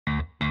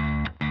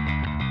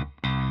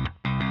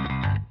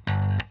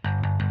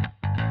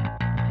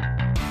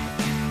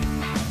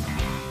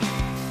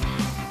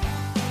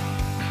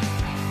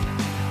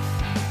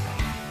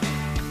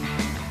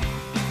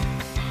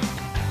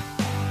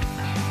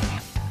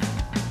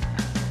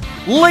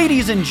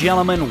Ladies and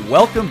gentlemen,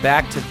 welcome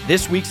back to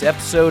this week's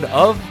episode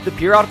of the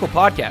Periodical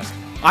Podcast.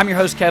 I'm your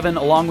host, Kevin,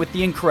 along with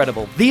the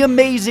incredible, the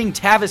amazing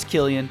Tavis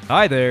Killian.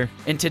 Hi there.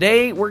 And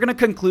today, we're going to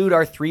conclude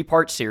our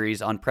three-part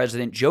series on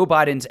President Joe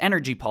Biden's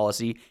energy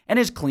policy and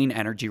his clean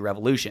energy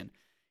revolution.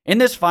 In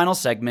this final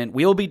segment,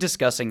 we will be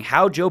discussing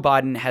how Joe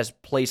Biden has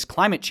placed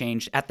climate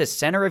change at the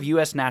center of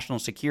U.S. national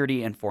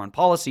security and foreign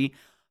policy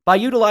by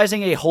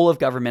utilizing a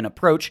whole-of-government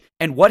approach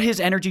and what his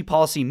energy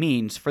policy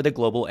means for the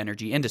global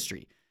energy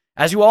industry.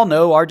 As you all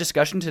know, our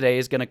discussion today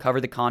is going to cover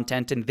the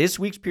content in this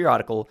week's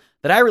periodical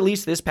that I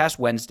released this past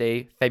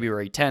Wednesday,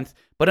 February 10th.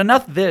 But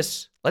enough of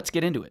this, let's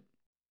get into it.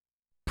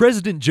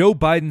 President Joe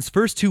Biden's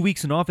first 2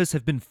 weeks in office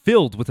have been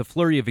filled with a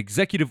flurry of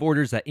executive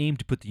orders that aim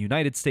to put the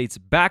United States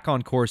back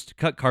on course to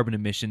cut carbon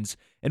emissions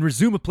and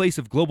resume a place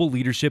of global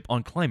leadership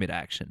on climate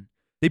action.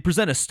 They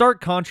present a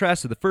stark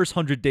contrast to the first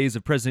 100 days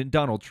of President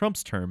Donald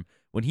Trump's term,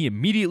 when he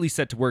immediately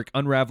set to work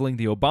unraveling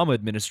the Obama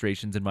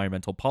administration's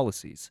environmental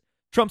policies.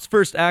 Trump's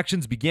first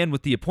actions began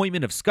with the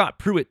appointment of Scott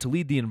Pruitt to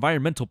lead the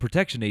Environmental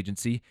Protection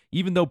Agency,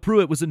 even though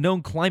Pruitt was a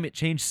known climate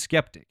change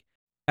skeptic.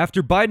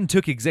 After Biden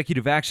took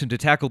executive action to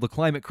tackle the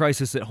climate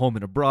crisis at home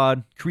and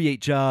abroad,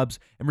 create jobs,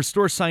 and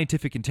restore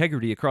scientific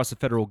integrity across the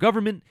federal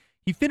government,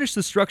 he finished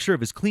the structure of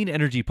his clean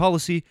energy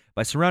policy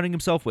by surrounding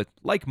himself with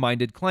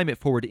like-minded,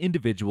 climate-forward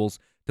individuals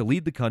to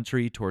lead the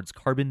country towards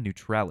carbon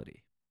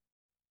neutrality.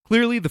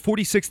 Clearly, the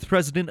 46th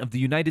President of the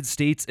United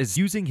States is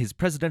using his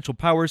presidential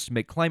powers to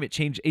make climate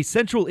change a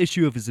central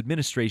issue of his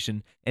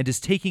administration and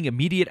is taking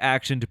immediate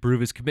action to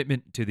prove his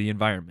commitment to the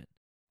environment.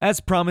 As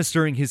promised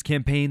during his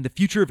campaign, the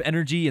future of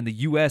energy in the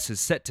U.S. is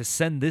set to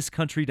send this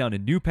country down a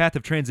new path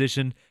of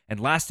transition and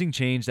lasting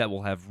change that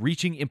will have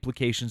reaching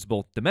implications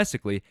both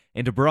domestically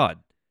and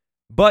abroad.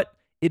 But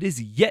it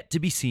is yet to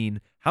be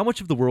seen how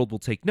much of the world will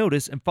take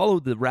notice and follow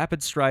the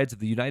rapid strides of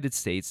the United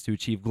States to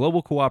achieve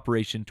global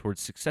cooperation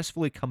towards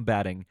successfully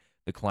combating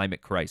the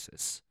climate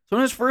crisis. So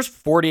in his first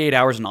 48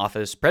 hours in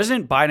office,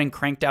 President Biden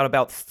cranked out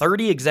about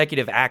 30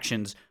 executive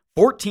actions,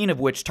 14 of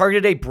which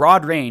targeted a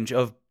broad range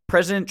of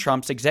President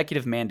Trump's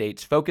executive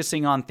mandates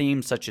focusing on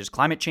themes such as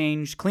climate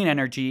change, clean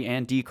energy,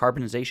 and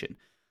decarbonization.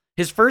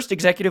 His first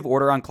executive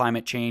order on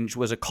climate change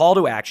was a call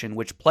to action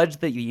which pledged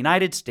that the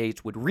United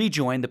States would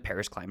rejoin the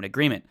Paris Climate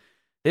Agreement.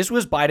 This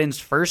was Biden's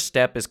first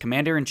step as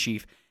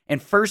commander-in-chief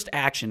and first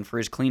action for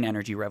his clean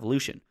energy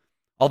revolution.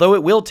 Although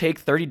it will take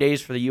 30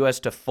 days for the U.S.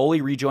 to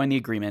fully rejoin the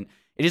agreement,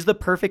 it is the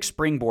perfect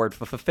springboard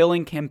for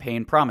fulfilling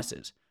campaign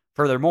promises.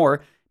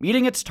 Furthermore,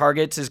 meeting its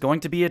targets is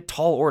going to be a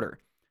tall order.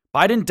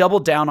 Biden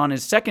doubled down on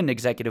his second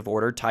executive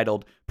order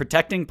titled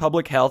Protecting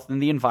Public Health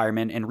and the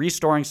Environment and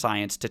Restoring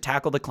Science to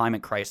Tackle the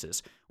Climate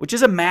Crisis, which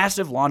is a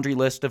massive laundry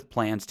list of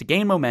plans to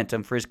gain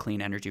momentum for his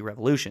clean energy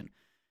revolution.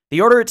 The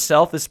order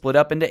itself is split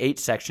up into 8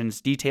 sections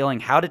detailing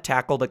how to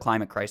tackle the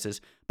climate crisis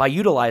by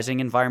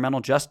utilizing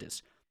environmental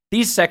justice.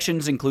 These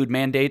sections include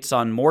mandates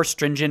on more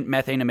stringent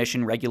methane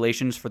emission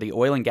regulations for the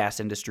oil and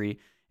gas industry,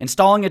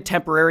 installing a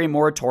temporary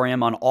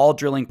moratorium on all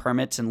drilling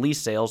permits and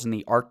lease sales in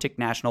the Arctic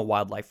National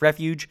Wildlife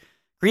Refuge,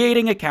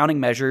 creating accounting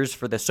measures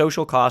for the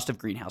social cost of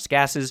greenhouse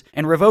gases,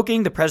 and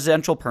revoking the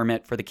presidential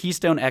permit for the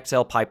Keystone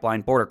XL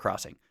pipeline border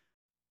crossing.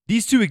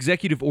 These 2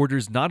 executive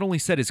orders not only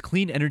set his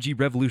clean energy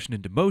revolution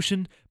into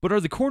motion, but are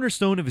the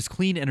cornerstone of his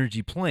clean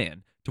energy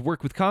plan to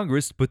work with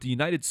Congress to put the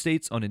United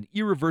States on an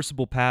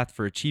irreversible path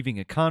for achieving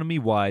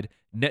economy-wide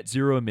net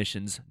zero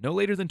emissions no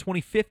later than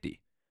 2050.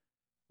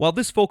 While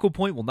this focal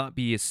point will not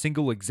be a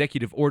single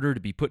executive order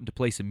to be put into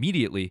place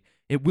immediately,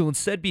 it will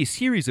instead be a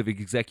series of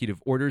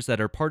executive orders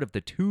that are part of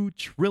the $2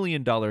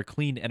 trillion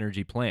clean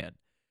energy plan.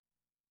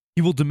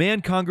 He will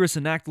demand Congress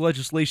enact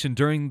legislation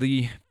during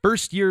the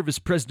first year of his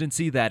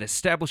presidency that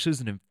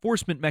establishes an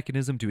enforcement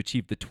mechanism to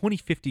achieve the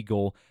 2050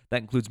 goal that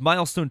includes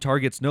milestone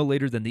targets no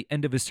later than the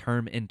end of his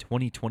term in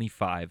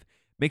 2025,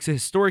 makes a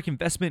historic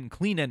investment in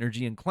clean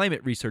energy and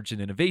climate research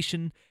and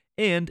innovation,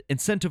 and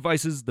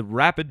incentivizes the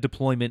rapid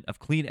deployment of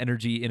clean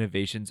energy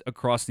innovations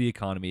across the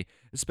economy,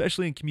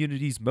 especially in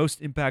communities most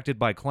impacted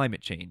by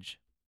climate change.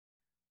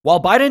 While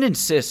Biden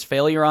insists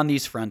failure on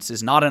these fronts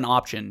is not an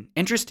option,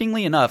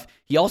 interestingly enough,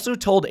 he also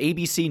told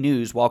ABC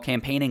News while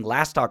campaigning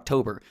last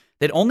October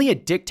that only a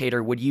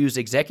dictator would use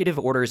executive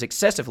orders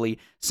excessively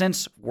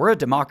since we're a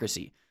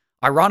democracy.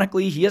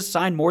 Ironically, he has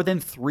signed more than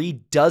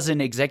 36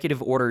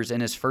 executive orders in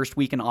his first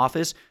week in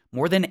office,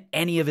 more than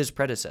any of his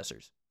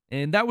predecessors.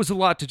 And that was a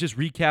lot to just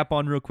recap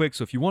on real quick,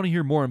 so if you want to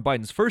hear more on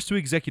Biden's first 2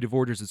 executive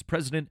orders as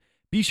president,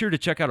 be sure to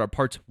check out our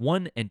parts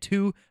 1 and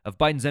 2 of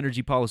Biden's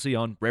energy policy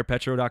on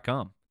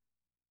rarepetro.com.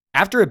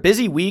 After a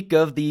busy week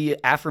of the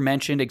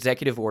aforementioned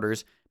executive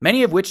orders,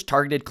 many of which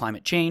targeted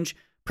climate change,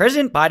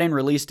 President Biden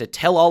released a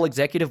tell-all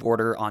executive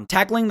order on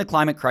tackling the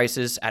climate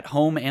crisis at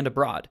home and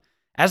abroad.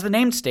 As the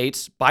name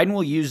states, Biden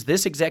will use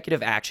this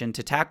executive action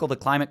to tackle the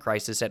climate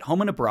crisis at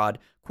home and abroad,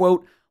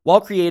 quote,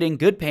 while creating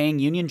good-paying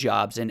union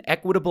jobs, an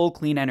equitable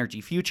clean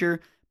energy future,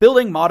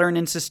 building modern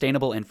and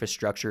sustainable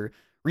infrastructure,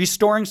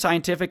 restoring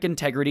scientific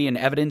integrity and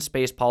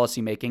evidence-based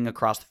policymaking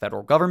across the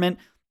federal government,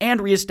 and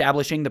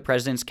reestablishing the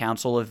President's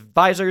Council of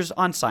Advisors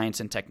on Science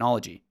and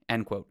Technology,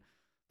 end quote.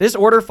 This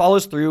order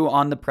follows through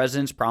on the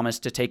president's promise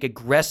to take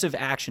aggressive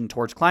action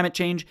towards climate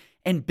change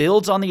and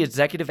builds on the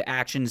executive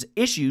actions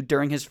issued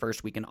during his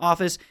first week in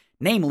office,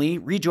 namely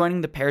rejoining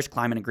the Paris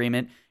Climate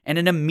Agreement and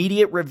an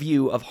immediate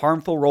review of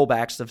harmful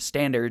rollbacks of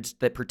standards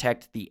that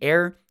protect the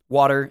air,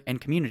 water, and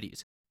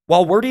communities.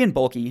 While wordy and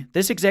bulky,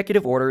 this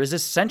executive order is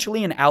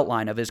essentially an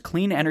outline of his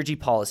clean energy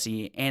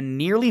policy and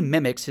nearly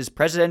mimics his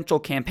presidential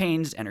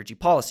campaign's energy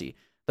policy.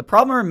 The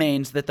problem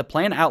remains that the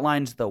plan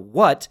outlines the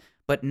what,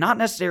 but not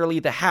necessarily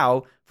the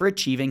how, for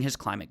achieving his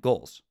climate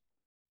goals.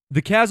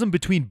 The chasm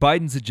between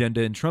Biden's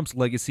agenda and Trump's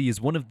legacy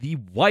is one of the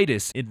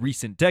widest in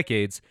recent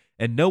decades,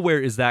 and nowhere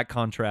is that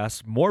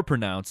contrast more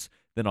pronounced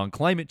than on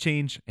climate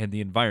change and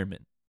the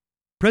environment.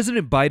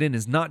 President Biden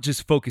is not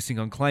just focusing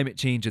on climate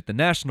change at the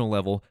national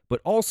level,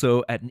 but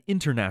also at an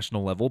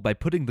international level by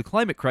putting the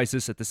climate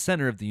crisis at the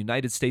center of the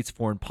United States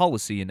foreign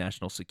policy and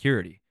national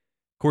security.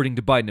 According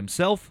to Biden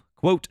himself,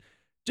 quote,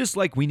 "Just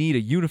like we need a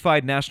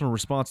unified national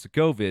response to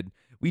COVID,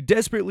 we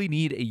desperately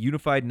need a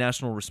unified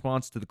national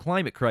response to the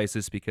climate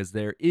crisis because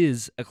there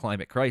is a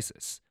climate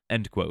crisis."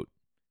 End quote.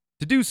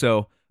 To do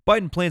so,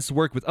 Biden plans to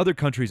work with other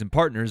countries and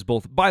partners,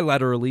 both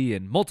bilaterally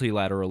and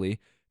multilaterally,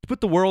 to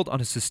put the world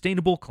on a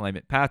sustainable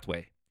climate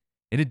pathway.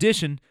 In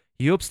addition,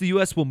 he hopes the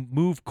U.S. will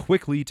move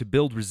quickly to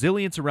build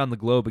resilience around the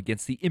globe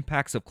against the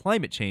impacts of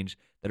climate change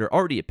that are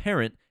already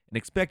apparent and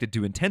expected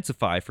to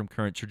intensify from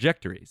current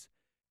trajectories.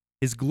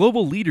 His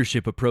global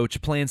leadership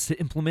approach plans to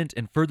implement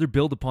and further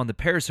build upon the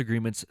Paris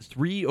Agreement's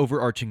three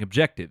overarching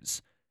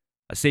objectives: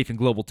 a safe and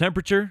global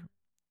temperature,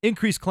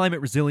 increased climate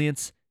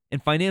resilience,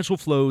 and financial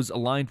flows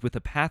aligned with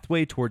a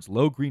pathway towards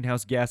low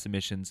greenhouse gas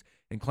emissions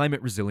and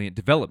climate-resilient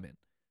development.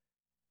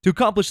 To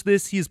accomplish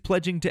this, he is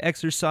pledging to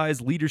exercise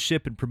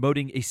leadership in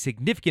promoting a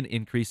significant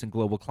increase in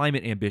global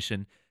climate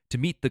ambition to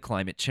meet the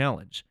climate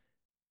challenge.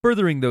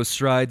 Furthering those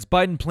strides,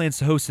 Biden plans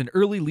to host an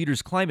early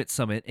Leaders Climate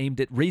Summit aimed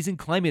at raising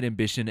climate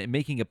ambition and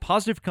making a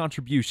positive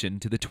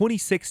contribution to the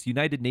 26th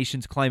United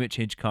Nations Climate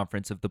Change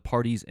Conference of the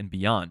Parties and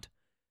beyond.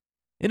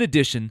 In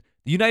addition,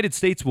 the United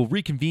States will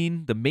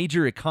reconvene the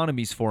Major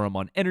Economies Forum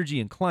on Energy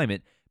and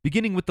Climate,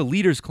 beginning with the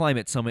Leaders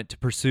Climate Summit to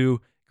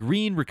pursue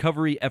green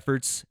recovery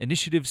efforts,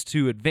 initiatives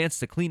to advance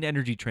the clean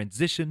energy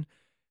transition,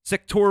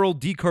 sectoral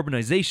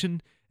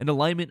decarbonization, and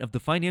alignment of the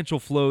financial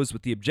flows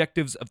with the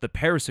objectives of the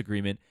Paris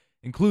Agreement,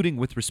 including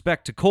with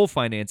respect to coal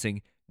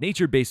financing,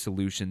 nature-based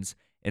solutions,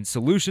 and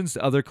solutions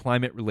to other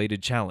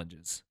climate-related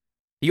challenges.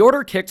 The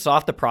order kicks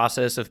off the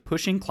process of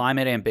pushing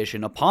climate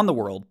ambition upon the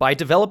world by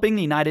developing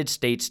the United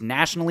States'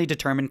 nationally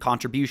determined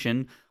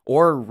contribution,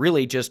 or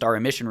really just our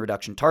emission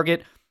reduction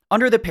target,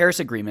 under the Paris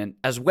Agreement,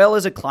 as well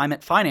as a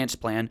climate finance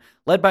plan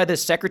led by the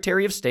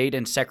Secretary of State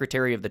and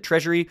Secretary of the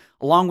Treasury,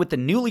 along with the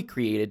newly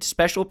created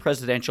Special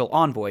Presidential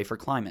Envoy for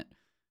Climate.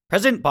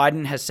 President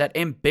Biden has set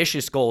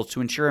ambitious goals to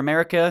ensure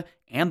America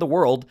and the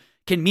world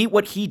can meet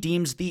what he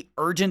deems the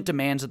urgent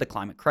demands of the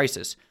climate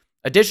crisis.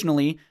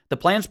 Additionally, the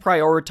plans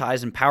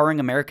prioritize empowering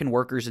American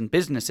workers and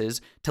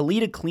businesses to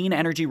lead a clean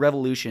energy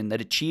revolution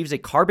that achieves a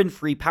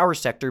carbon-free power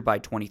sector by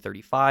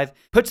 2035,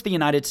 puts the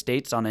United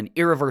States on an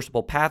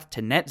irreversible path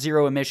to net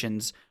zero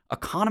emissions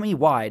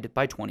economy-wide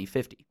by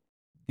 2050.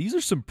 These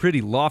are some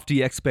pretty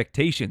lofty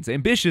expectations.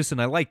 Ambitious,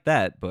 and I like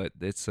that, but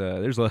it's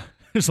there's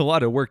a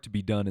lot of work to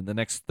be done in the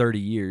next 30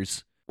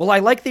 years. Well, I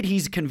like that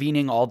he's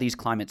convening all these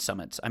climate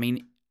summits. I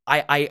mean,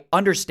 I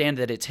understand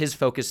that it's his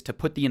focus to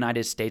put the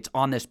United States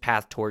on this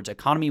path towards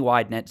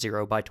economy-wide net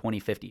zero by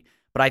 2050.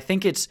 But I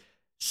think it's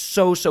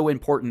so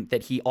important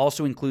that he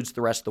also includes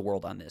the rest of the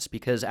world on this,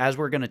 because as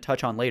we're going to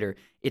touch on later,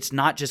 it's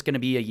not just going to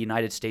be a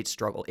United States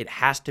struggle. It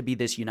has to be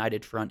this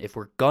united front if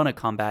we're going to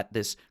combat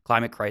this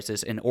climate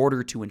crisis in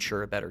order to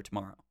ensure a better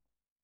tomorrow.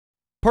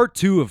 Part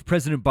 2 of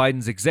President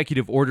Biden's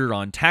executive order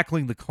on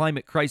tackling the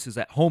climate crisis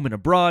at home and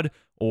abroad,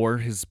 or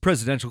his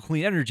presidential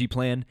clean energy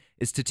plan,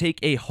 is to take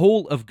a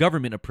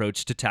whole-of-government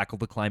approach to tackle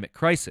the climate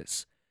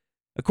crisis.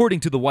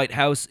 According to the White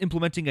House,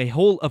 implementing a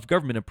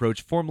whole-of-government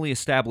approach formally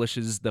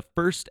establishes the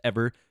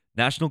first-ever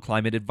National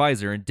Climate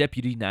Advisor and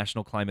Deputy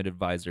National Climate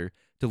Advisor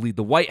to lead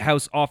the White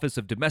House Office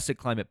of Domestic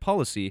Climate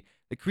Policy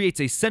that creates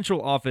a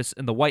central office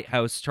in the White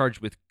House charged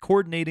with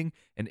coordinating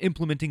and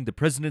implementing the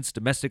president's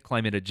domestic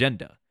climate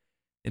agenda.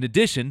 In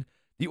addition,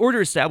 the order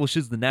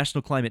establishes the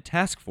National Climate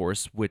Task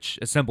Force, which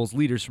assembles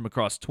leaders from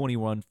across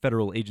 21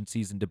 federal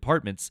agencies and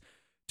departments,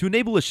 to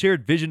enable a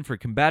shared vision for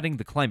combating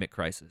the climate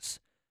crisis.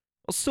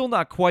 While still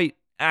not quite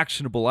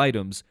actionable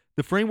items,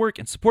 the framework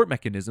and support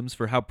mechanisms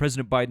for how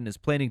President Biden is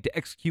planning to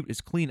execute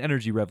his clean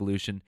energy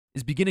revolution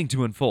is beginning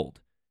to unfold.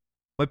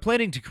 By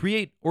planning to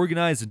create,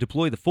 organize, and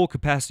deploy the full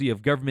capacity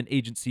of government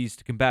agencies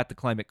to combat the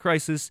climate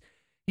crisis,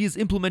 he is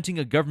implementing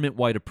a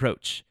government-wide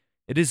approach.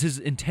 It is his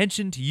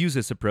intention to use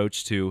this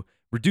approach to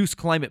reduce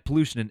climate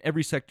pollution in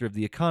every sector of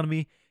the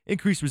economy,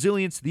 increase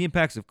resilience to the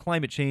impacts of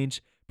climate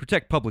change,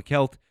 protect public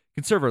health,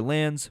 conserve our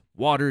lands,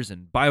 waters,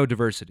 and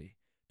biodiversity,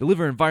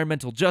 deliver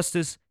environmental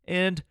justice,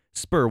 and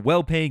spur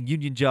well-paying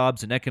union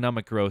jobs and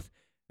economic growth,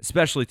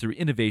 especially through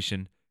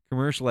innovation,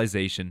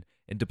 commercialization,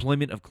 and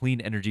deployment of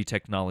clean energy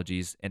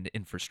technologies and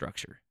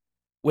infrastructure.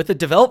 With a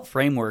developed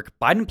framework,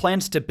 Biden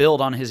plans to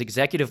build on his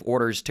executive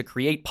orders to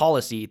create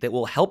policy that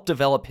will help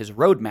develop his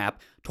roadmap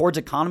towards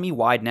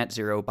economy-wide net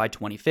zero by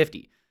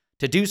 2050.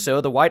 To do so,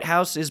 the White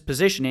House is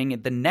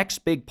positioning the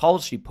next big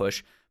policy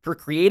push for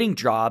creating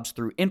jobs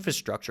through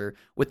infrastructure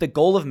with the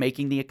goal of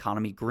making the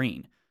economy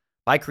green.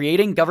 By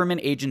creating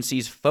government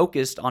agencies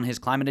focused on his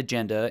climate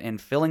agenda and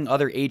filling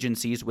other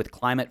agencies with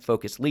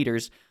climate-focused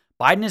leaders,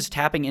 Biden is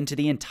tapping into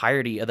the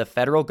entirety of the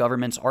federal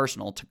government's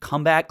arsenal to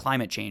combat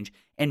climate change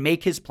and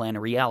make his plan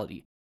a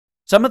reality.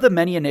 Some of the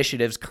many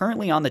initiatives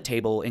currently on the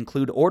table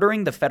include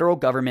ordering the federal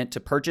government to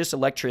purchase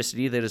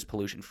electricity that is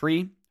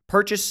pollution-free,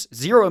 purchase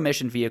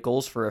zero-emission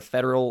vehicles for a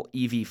federal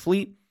EV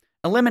fleet,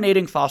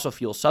 eliminating fossil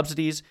fuel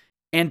subsidies,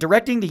 and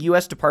directing the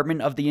U.S.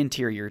 Department of the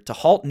Interior to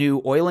halt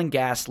new oil and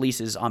gas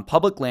leases on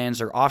public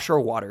lands or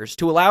offshore waters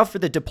to allow for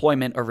the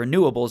deployment of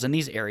renewables in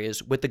these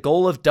areas with the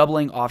goal of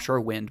doubling offshore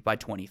wind by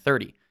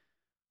 2030.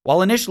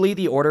 While initially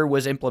the order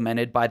was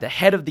implemented by the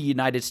head of the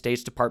United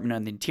States Department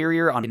of the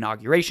Interior on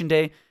Inauguration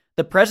Day,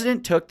 the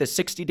president took the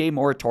 60-day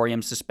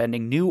moratorium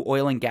suspending new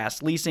oil and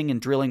gas leasing and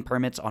drilling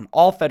permits on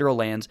all federal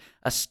lands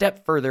a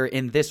step further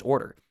in this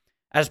order.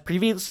 As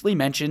previously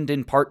mentioned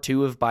in Part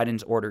 2 of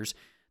Biden's orders,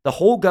 the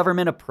whole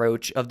government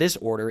approach of this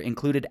order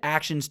included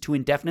actions to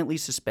indefinitely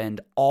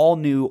suspend all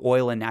new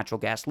oil and natural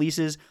gas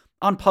leases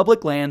on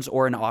public lands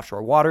or in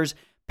offshore waters,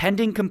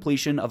 pending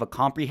completion of a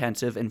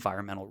comprehensive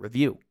environmental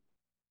review.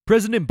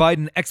 President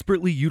Biden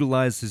expertly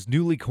utilized his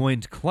newly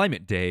coined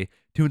Climate Day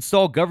to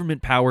install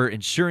government power,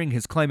 ensuring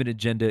his climate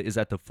agenda is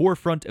at the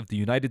forefront of the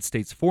United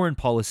States foreign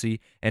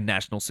policy and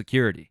national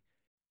security.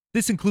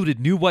 This included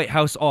new White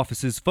House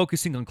offices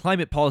focusing on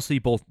climate policy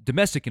both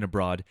domestic and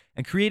abroad,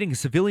 and creating a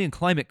civilian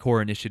climate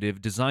corps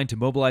initiative designed to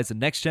mobilize the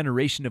next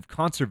generation of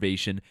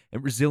conservation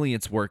and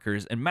resilience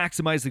workers and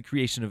maximize the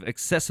creation of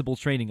accessible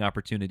training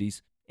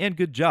opportunities and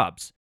good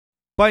jobs.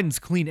 Biden's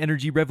clean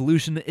energy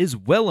revolution is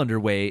well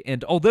underway,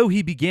 and although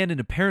he began an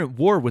apparent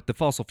war with the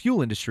fossil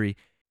fuel industry,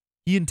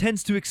 he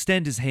intends to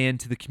extend his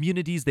hand to the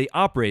communities they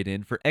operate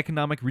in for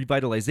economic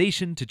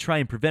revitalization to try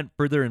and prevent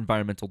further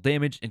environmental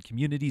damage in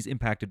communities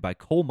impacted by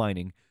coal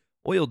mining,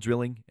 oil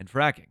drilling, and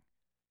fracking.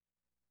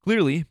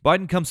 Clearly,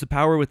 Biden comes to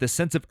power with a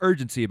sense of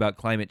urgency about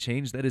climate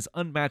change that is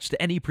unmatched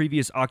to any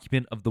previous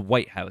occupant of the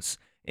White House,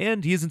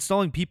 and he is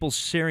installing people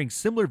sharing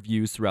similar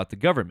views throughout the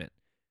government.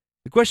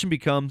 The question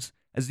becomes,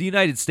 as the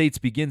United States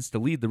begins to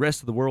lead the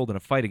rest of the world in a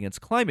fight against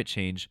climate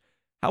change,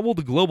 how will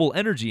the global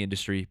energy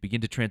industry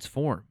begin to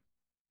transform?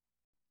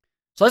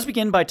 So let's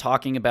begin by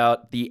talking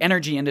about the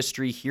energy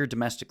industry here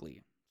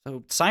domestically.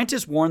 So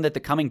scientists warn that the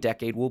coming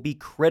decade will be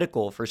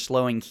critical for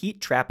slowing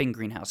heat-trapping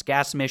greenhouse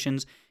gas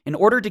emissions in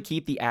order to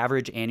keep the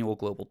average annual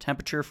global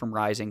temperature from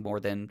rising more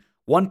than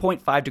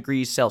 1.5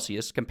 degrees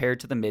Celsius compared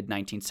to the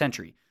mid-19th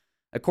century.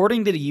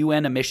 According to the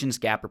UN Emissions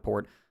Gap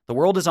Report, the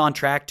world is on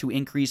track to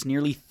increase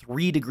nearly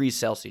 3 degrees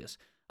Celsius,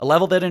 a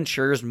level that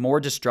ensures more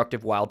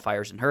destructive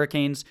wildfires and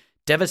hurricanes,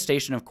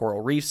 devastation of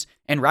coral reefs,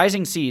 and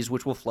rising seas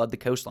which will flood the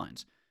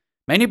coastlines.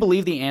 Many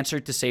believe the answer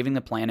to saving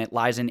the planet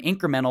lies in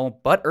incremental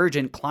but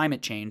urgent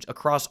climate change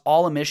across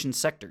all emission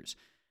sectors.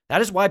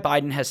 That is why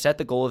Biden has set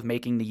the goal of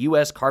making the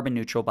U.S. carbon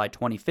neutral by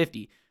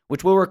 2050,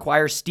 which will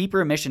require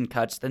steeper emission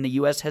cuts than the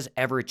U.S. has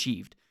ever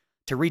achieved.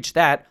 To reach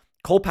that,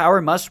 coal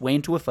power must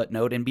wane to a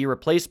footnote and be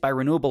replaced by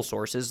renewable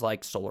sources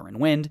like solar and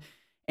wind,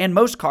 and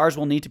most cars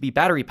will need to be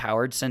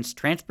battery-powered since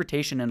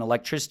transportation and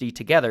electricity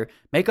together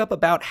make up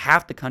about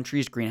half the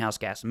country's greenhouse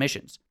gas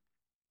emissions.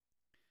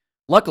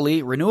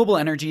 Luckily, renewable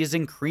energy is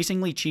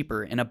increasingly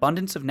cheaper, and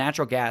abundance of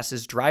natural gas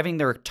is driving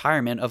the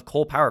retirement of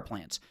coal power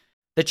plants.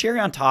 The cherry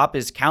on top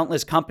is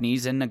countless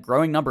companies in a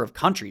growing number of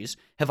countries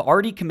have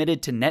already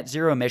committed to net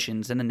zero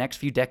emissions in the next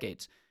few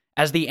decades.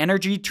 As the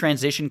energy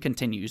transition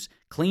continues,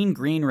 clean,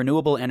 green,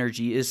 renewable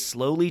energy is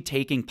slowly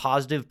taking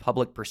positive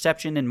public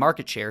perception and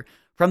market share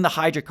from the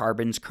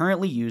hydrocarbons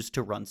currently used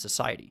to run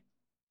society.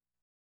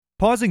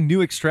 Pausing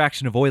new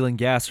extraction of oil and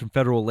gas from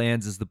federal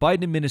lands is the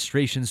Biden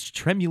administration's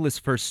tremulous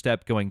first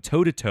step going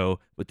toe-to-toe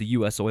with the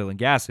U.S. oil and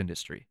gas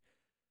industry.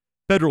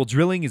 Federal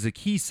drilling is a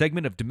key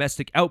segment of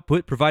domestic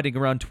output, providing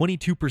around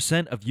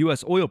 22% of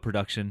U.S. oil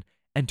production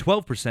and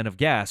 12% of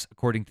gas,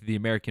 according to the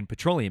American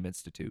Petroleum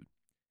Institute.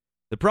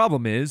 The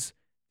problem is,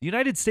 the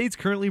United States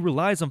currently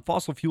relies on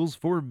fossil fuels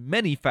for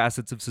many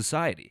facets of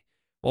society.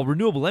 While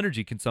renewable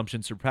energy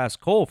consumption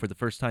surpassed coal for the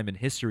first time in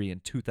history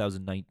in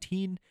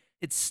 2019,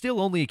 it still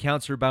only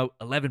accounts for about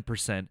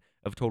 11%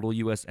 of total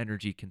U.S.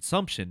 energy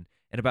consumption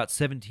and about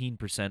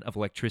 17% of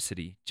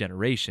electricity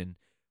generation,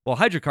 while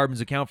hydrocarbons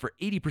account for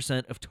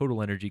 80% of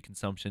total energy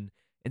consumption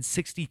and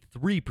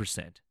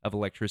 63% of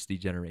electricity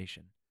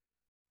generation.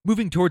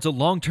 Moving towards a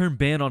long-term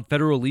ban on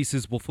federal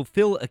leases will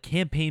fulfill a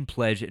campaign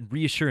pledge and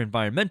reassure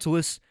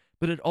environmentalists,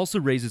 but it also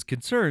raises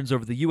concerns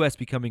over the U.S.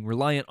 becoming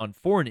reliant on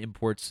foreign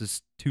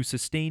imports to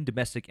sustain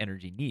domestic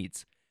energy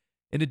needs.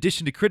 In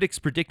addition to critics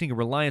predicting a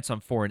reliance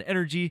on foreign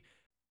energy,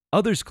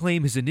 others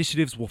claim his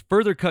initiatives will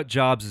further cut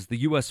jobs as the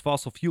U.S.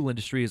 fossil fuel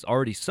industry is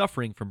already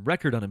suffering from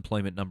record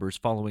unemployment numbers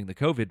following the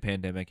COVID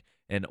pandemic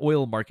and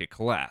oil market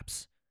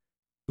collapse.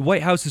 The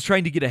White House is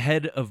trying to get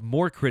ahead of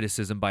more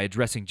criticism by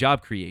addressing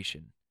job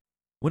creation.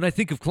 "When I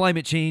think of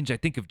climate change, I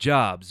think of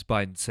jobs,"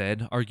 Biden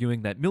said,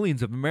 arguing that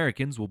millions of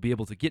Americans will be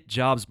able to get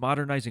jobs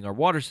modernizing our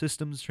water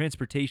systems,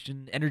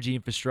 transportation, energy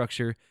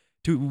infrastructure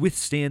to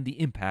withstand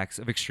the impacts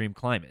of extreme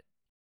climate.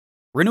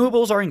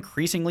 Renewables are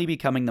increasingly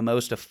becoming the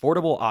most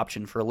affordable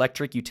option for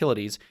electric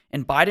utilities,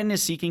 and Biden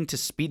is seeking to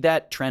speed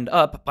that trend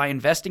up by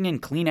investing in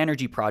clean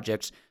energy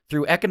projects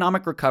through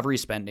economic recovery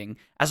spending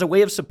as a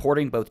way of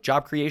supporting both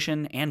job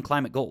creation and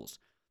climate goals.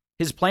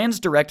 His plans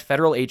direct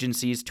federal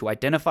agencies to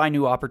identify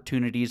new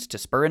opportunities to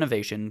spur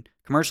innovation,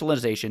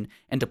 commercialization,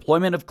 and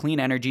deployment of clean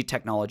energy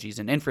technologies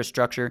and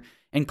infrastructure,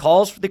 and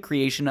calls for the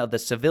creation of the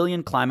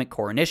Civilian Climate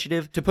Corps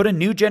Initiative to put a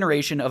new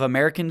generation of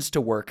Americans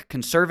to work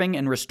conserving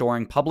and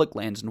restoring public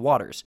lands and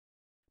waters.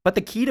 But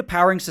the key to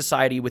powering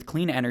society with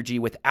clean energy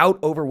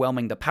without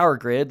overwhelming the power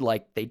grid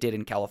like they did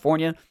in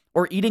California,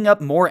 or eating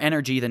up more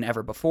energy than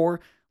ever before,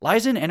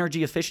 lies in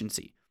energy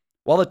efficiency.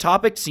 While the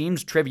topic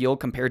seems trivial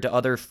compared to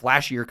other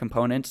flashier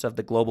components of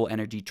the global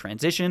energy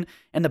transition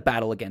and the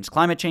battle against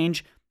climate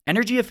change,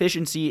 energy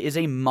efficiency is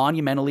a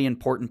monumentally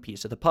important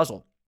piece of the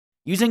puzzle.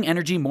 Using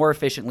energy more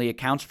efficiently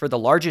accounts for the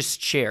largest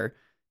share,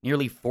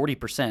 nearly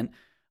 40%,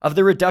 of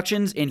the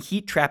reductions in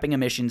heat-trapping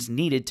emissions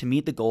needed to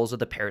meet the goals of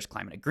the Paris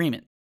Climate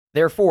Agreement.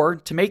 Therefore,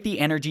 to make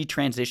the energy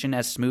transition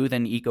as smooth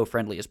and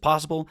eco-friendly as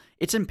possible,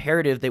 it's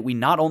imperative that we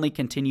not only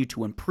continue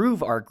to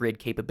improve our grid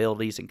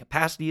capabilities and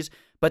capacities,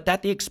 but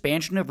that the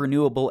expansion of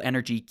renewable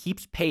energy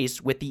keeps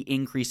pace with the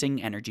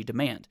increasing energy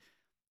demand.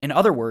 In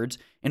other words,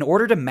 in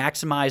order to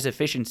maximize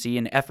efficiency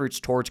in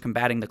efforts towards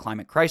combating the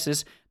climate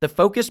crisis, the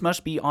focus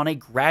must be on a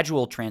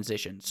gradual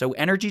transition so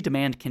energy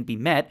demand can be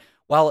met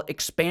while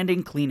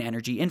expanding clean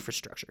energy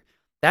infrastructure.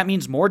 That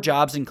means more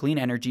jobs in clean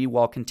energy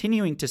while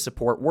continuing to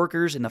support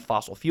workers in the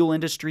fossil fuel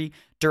industry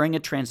during a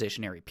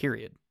transitionary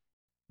period.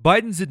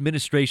 Biden's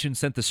administration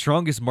sent the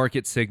strongest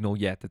market signal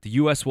yet that the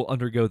U.S. will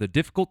undergo the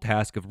difficult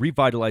task of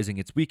revitalizing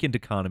its weakened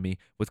economy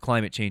with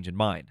climate change in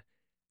mind.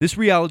 This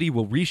reality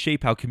will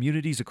reshape how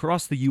communities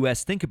across the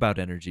U.S. think about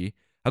energy,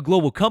 how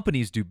global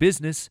companies do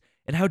business,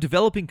 and how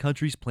developing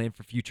countries plan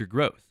for future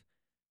growth.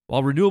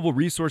 While renewable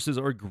resources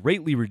are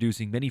greatly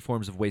reducing many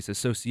forms of waste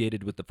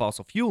associated with the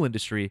fossil fuel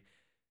industry,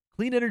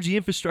 clean energy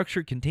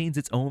infrastructure contains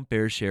its own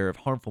fair share of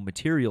harmful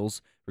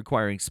materials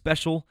requiring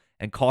special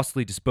and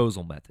costly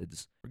disposal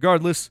methods.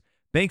 Regardless,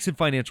 banks and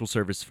financial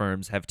service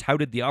firms have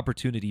touted the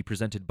opportunity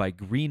presented by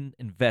green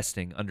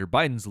investing under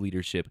Biden's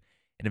leadership,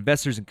 and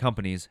investors and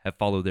companies have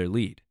followed their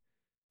lead.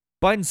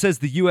 Biden says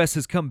the U.S.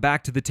 has come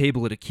back to the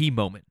table at a key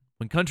moment,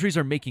 when countries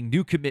are making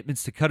new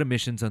commitments to cut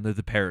emissions under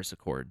the Paris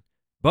Accord.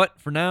 But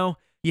for now,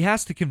 he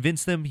has to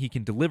convince them he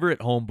can deliver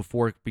at home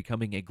before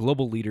becoming a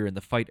global leader in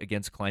the fight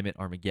against climate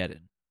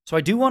Armageddon. So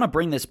I do want to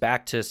bring this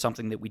back to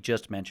something that we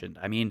just mentioned.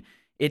 I mean,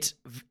 it's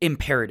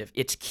imperative,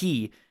 it's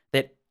key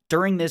that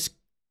during this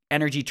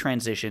energy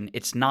transition,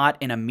 it's not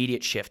an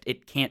immediate shift.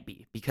 It can't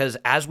be, because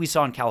as we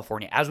saw in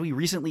California, as we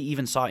recently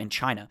even saw in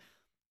China,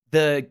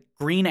 the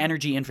green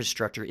energy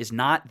infrastructure is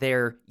not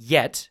there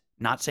yet.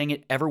 Not saying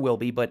it ever will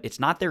be, but it's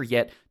not there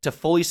yet to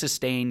fully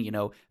sustain,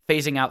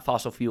 phasing out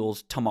fossil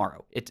fuels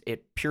tomorrow.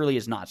 It purely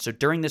is not. So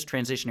during this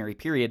transitionary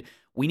period,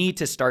 we need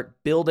to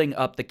start building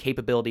up the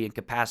capability and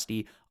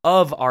capacity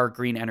of our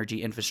green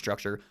energy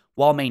infrastructure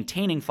while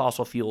maintaining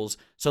fossil fuels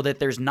so that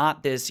there's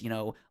not this,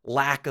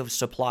 lack of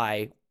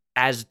supply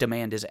as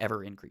demand is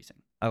ever increasing.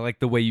 I like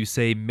the way you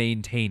say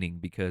maintaining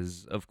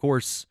because, of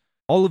course,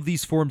 all of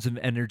these forms of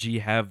energy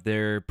have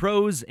their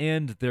pros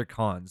and their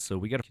cons. So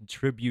we got to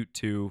contribute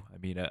to,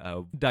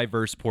 a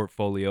diverse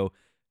portfolio,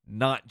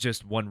 not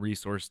just one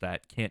resource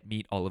that can't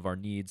meet all of our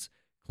needs,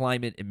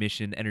 climate,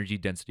 emission, energy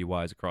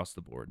density-wise across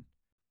the board.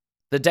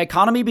 The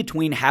dichotomy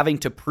between having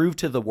to prove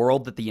to the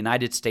world that the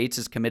United States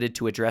is committed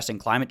to addressing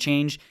climate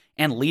change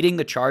and leading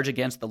the charge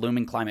against the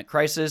looming climate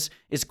crisis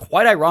is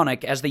quite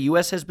ironic, as the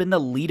U.S. has been the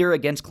leader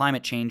against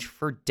climate change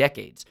for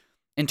decades.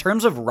 In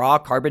terms of raw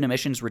carbon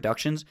emissions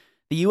reductions,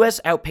 the U.S.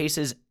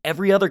 outpaces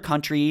every other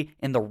country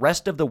in the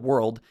rest of the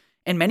world,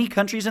 and many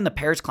countries in the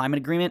Paris Climate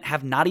Agreement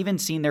have not even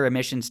seen their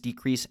emissions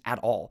decrease at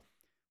all.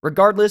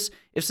 Regardless,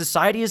 if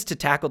society is to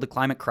tackle the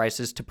climate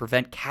crisis to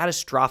prevent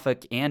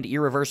catastrophic and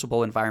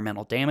irreversible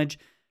environmental damage,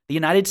 the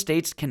United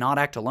States cannot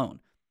act alone.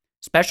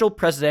 Special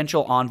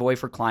Presidential Envoy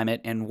for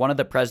Climate and one of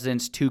the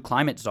president's two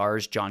climate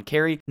czars, John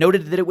Kerry,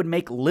 noted that it would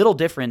make little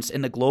difference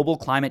in the global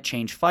climate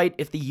change fight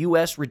if the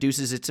U.S.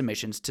 reduces its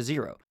emissions to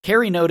zero.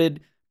 Kerry noted,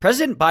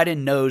 President Biden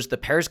knows the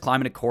Paris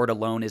Climate Accord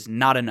alone is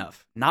not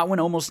enough, not when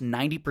almost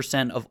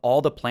 90% of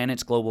all the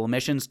planet's global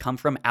emissions come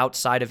from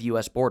outside of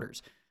U.S.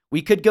 borders.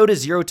 We could go to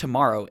zero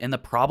tomorrow, and the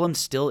problem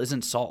still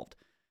isn't solved.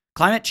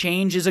 Climate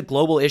change is a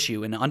global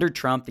issue, and under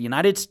Trump, the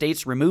United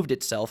States removed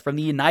itself from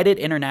the united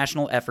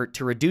international effort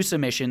to reduce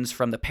emissions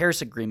from the Paris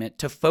Agreement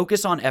to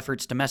focus on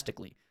efforts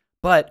domestically.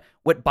 But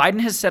what Biden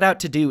has set out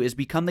to do is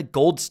become the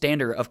gold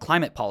standard of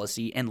climate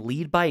policy and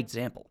lead by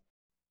example.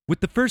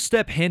 With the first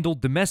step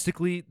handled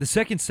domestically, the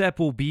second step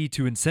will be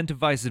to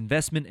incentivize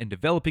investment in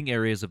developing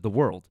areas of the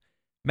world.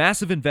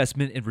 Massive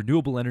investment in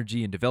renewable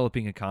energy in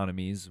developing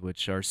economies,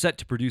 which are set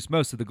to produce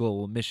most of the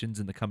global emissions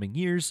in the coming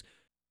years,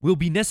 will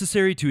be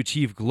necessary to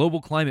achieve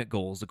global climate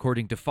goals,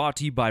 according to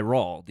Fatih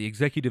Birol, the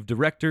executive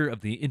director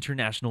of the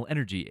International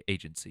Energy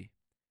Agency.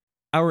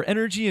 Our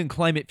energy and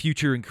climate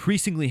future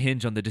increasingly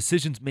hinge on the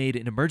decisions made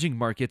in emerging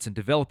markets and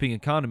developing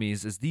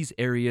economies, as these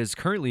areas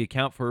currently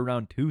account for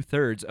around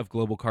 2/3 of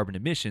global carbon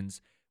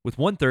emissions, with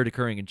 1/3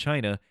 occurring in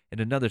China and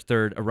another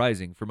third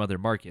arising from other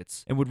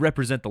markets, and would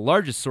represent the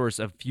largest source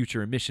of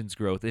future emissions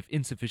growth if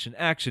insufficient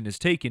action is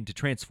taken to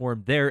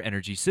transform their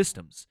energy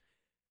systems.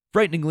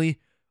 Frighteningly,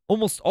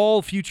 almost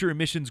all future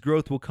emissions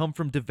growth will come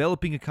from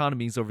developing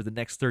economies over the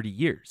next 30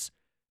 years.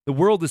 The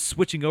world is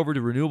switching over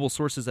to renewable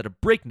sources at a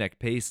breakneck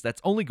pace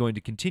that's only going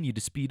to continue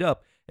to speed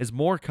up as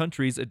more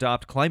countries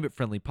adopt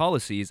climate-friendly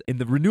policies, and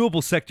the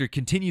renewable sector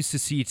continues to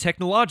see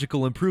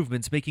technological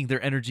improvements making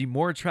their energy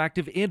more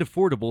attractive and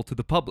affordable to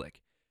the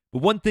public.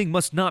 But one thing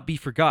must not be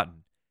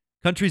forgotten.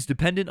 Countries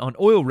dependent on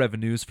oil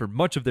revenues for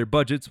much of their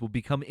budgets will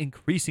become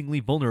increasingly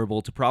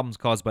vulnerable to problems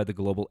caused by the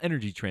global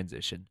energy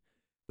transition.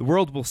 The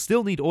world will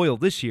still need oil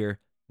this year,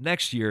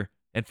 next year,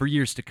 and for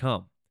years to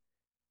come.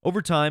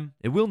 Over time,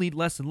 it will need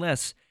less and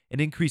less, and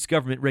increased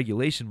government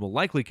regulation will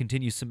likely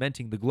continue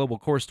cementing the global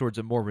course towards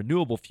a more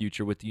renewable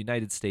future, with the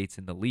United States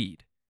in the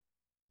lead.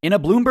 In a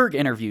Bloomberg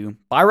interview,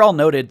 Birol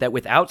noted that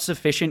without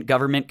sufficient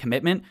government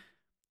commitment,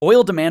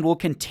 oil demand will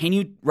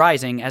continue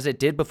rising as it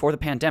did before the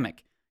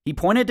pandemic. He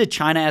pointed to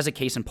China as a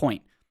case in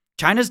point.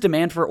 China's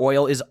demand for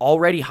oil is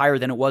already higher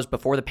than it was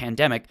before the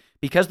pandemic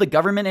because the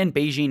government in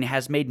Beijing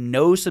has made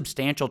no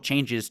substantial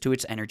changes to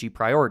its energy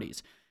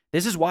priorities.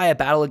 This is why a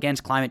battle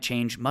against climate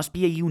change must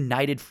be a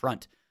united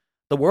front.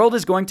 The world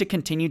is going to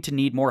continue to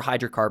need more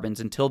hydrocarbons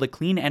until the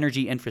clean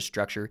energy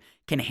infrastructure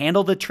can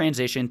handle the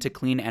transition to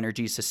clean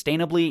energy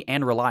sustainably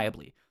and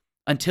reliably.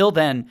 Until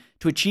then,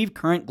 to achieve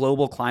current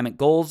global climate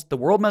goals, the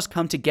world must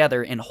come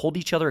together and hold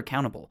each other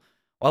accountable.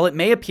 While it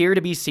may appear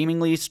to be a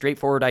seemingly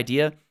straightforward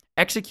idea,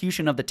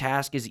 execution of the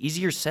task is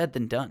easier said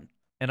than done.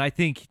 And I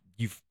think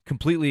you've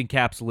completely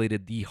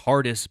encapsulated the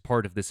hardest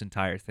part of this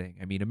entire thing.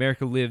 I mean,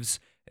 America lives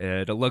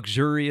at a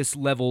luxurious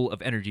level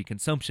of energy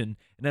consumption,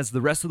 and as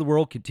the rest of the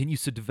world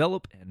continues to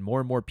develop and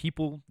more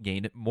people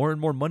gain more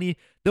and more money,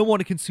 they'll want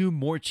to consume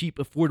more cheap,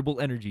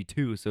 affordable energy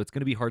too. So it's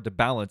going to be hard to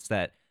balance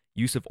that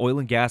use of oil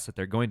and gas that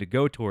they're going to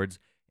go towards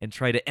and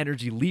try to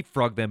energy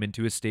leapfrog them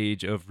into a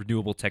stage of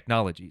renewable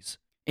technologies.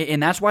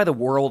 And that's why the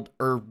world,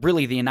 or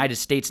really the United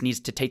States,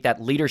 needs to take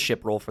that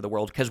leadership role for the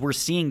world, because we're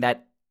seeing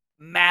that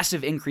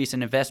massive increase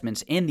in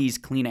investments in these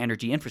clean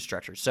energy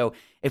infrastructures. So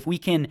if we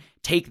can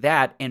take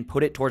that and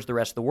put it towards the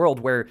rest of the world,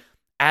 where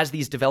as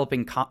these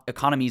developing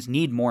economies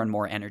need more and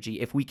more energy,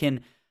 if we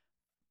can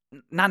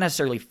not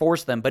necessarily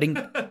force them, but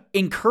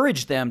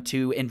encourage them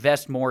to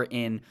invest more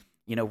in,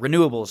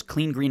 renewables,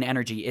 clean green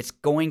energy, it's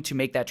going to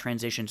make that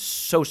transition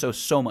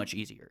so much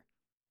easier.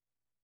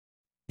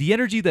 The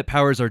energy that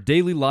powers our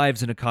daily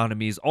lives and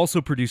economies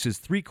also produces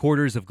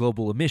 3/4 of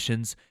global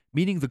emissions,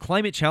 meaning the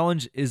climate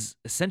challenge is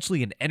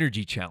essentially an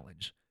energy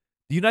challenge.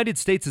 The United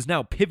States has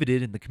now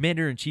pivoted, and the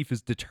Commander-in-Chief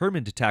is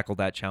determined to tackle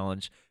that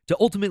challenge to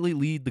ultimately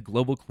lead the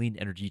global clean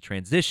energy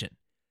transition.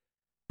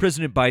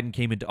 President Biden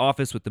came into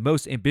office with the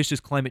most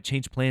ambitious climate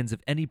change plans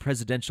of any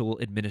presidential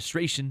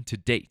administration to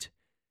date.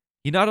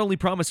 He not only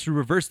promised to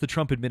reverse the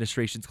Trump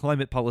administration's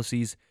climate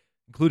policies,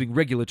 including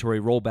regulatory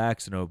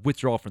rollbacks and a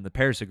withdrawal from the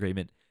Paris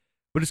Agreement,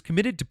 but is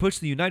committed to push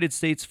the United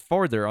States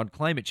farther on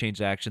climate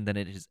change action than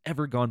it has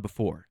ever gone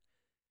before.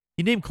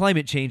 He named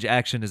climate change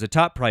action as a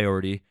top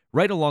priority,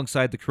 right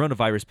alongside the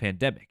coronavirus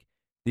pandemic,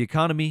 the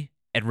economy,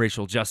 and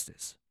racial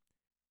justice.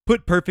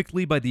 Put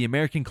perfectly by the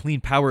American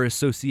Clean Power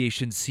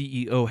Association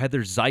CEO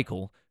Heather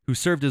Zeichel, who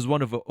served as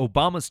one of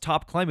Obama's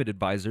top climate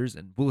advisors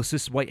and will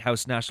assist White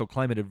House National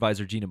Climate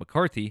Advisor Gina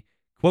McCarthy,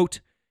 quote,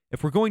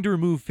 "If we're going to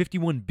remove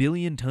 51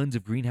 billion tons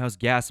of greenhouse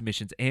gas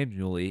emissions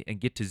annually and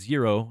get to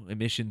zero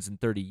emissions in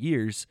 30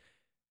 years,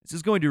 this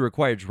is going to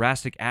require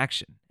drastic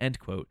action," end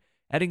quote,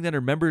 adding that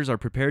her members are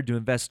prepared to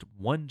invest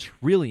 $1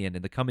 trillion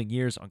in the coming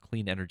years on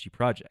clean energy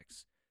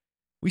projects.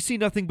 We see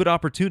nothing but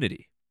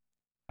opportunity.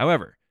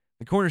 However,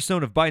 the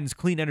cornerstone of Biden's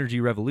clean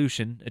energy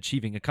revolution,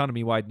 achieving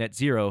economy-wide net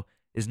zero,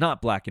 is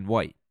not black and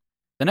white.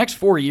 The next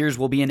 4 years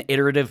will be an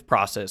iterative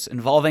process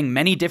involving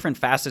many different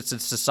facets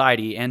of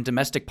society and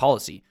domestic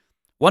policy.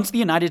 Once the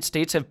United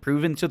States have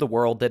proven to the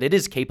world that it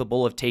is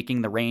capable of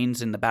taking the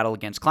reins in the battle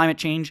against climate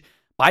change,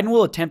 Biden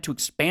will attempt to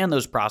expand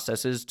those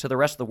processes to the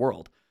rest of the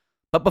world.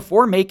 But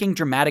before making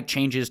dramatic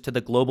changes to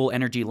the global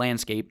energy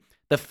landscape,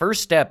 the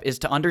first step is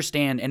to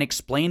understand and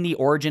explain the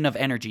origin of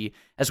energy,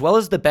 as well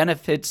as the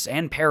benefits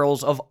and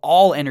perils of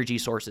all energy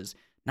sources,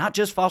 not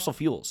just fossil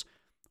fuels.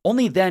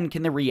 Only then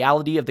can the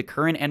reality of the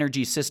current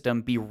energy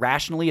system be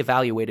rationally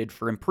evaluated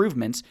for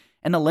improvements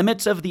and the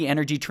limits of the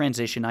energy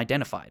transition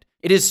identified.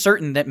 It is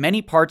certain that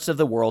many parts of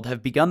the world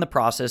have begun the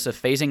process of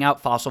phasing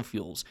out fossil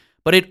fuels,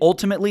 but it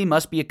ultimately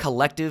must be a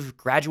collective,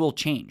 gradual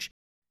change.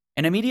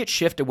 An immediate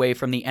shift away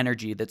from the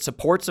energy that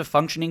supports a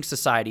functioning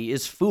society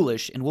is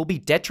foolish and will be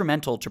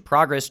detrimental to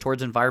progress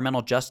towards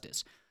environmental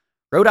justice.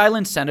 Rhode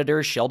Island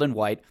Senator Sheldon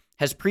White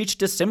has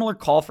preached a similar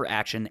call for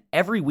action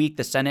every week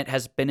the Senate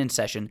has been in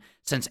session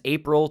since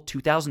April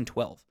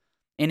 2012.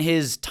 In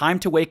his Time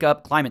to Wake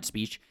Up climate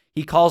speech,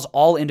 he calls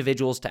all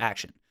individuals to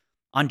action.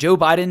 On Joe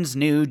Biden's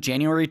new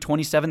January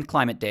 27th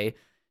Climate Day,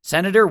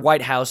 Senator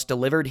Whitehouse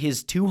delivered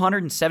his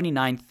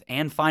 279th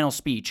and final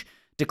speech,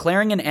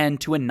 declaring an end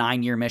to a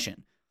 9-year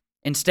mission.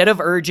 Instead of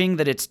urging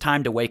that it's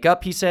time to wake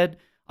up, he said,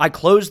 I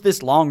closed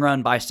this long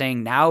run by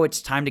saying now it's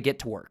time to get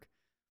to work.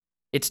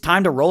 It's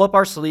time to roll up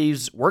our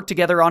sleeves, work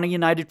together on a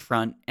united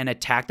front, and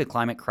attack the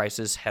climate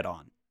crisis head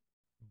on.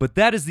 But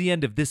that is the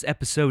end of this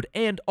episode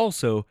and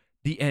also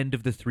the end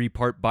of the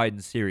 3-part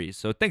Biden series.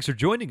 So thanks for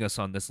joining us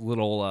on this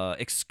little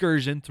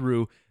excursion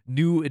through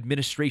new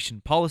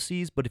administration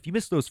policies. But if you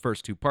missed those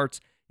first 2 parts,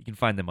 you can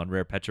find them on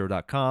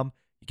rarepetro.com.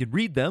 You can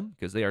read them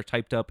because they are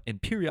typed up in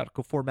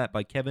periodical format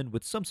by Kevin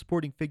with some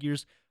supporting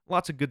figures,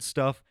 lots of good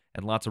stuff,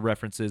 and lots of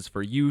references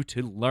for you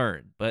to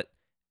learn. But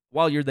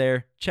while you're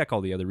there, check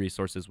all the other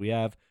resources we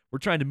have. We're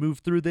trying to move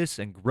through this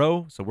and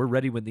grow, so we're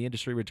ready when the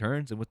industry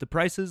returns. And with the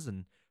prices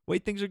and way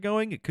things are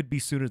going, it could be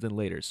sooner than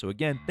later. So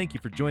again, thank you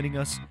for joining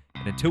us.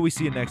 And until we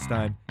see you next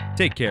time,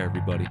 take care,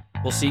 everybody.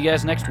 We'll see you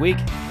guys next week.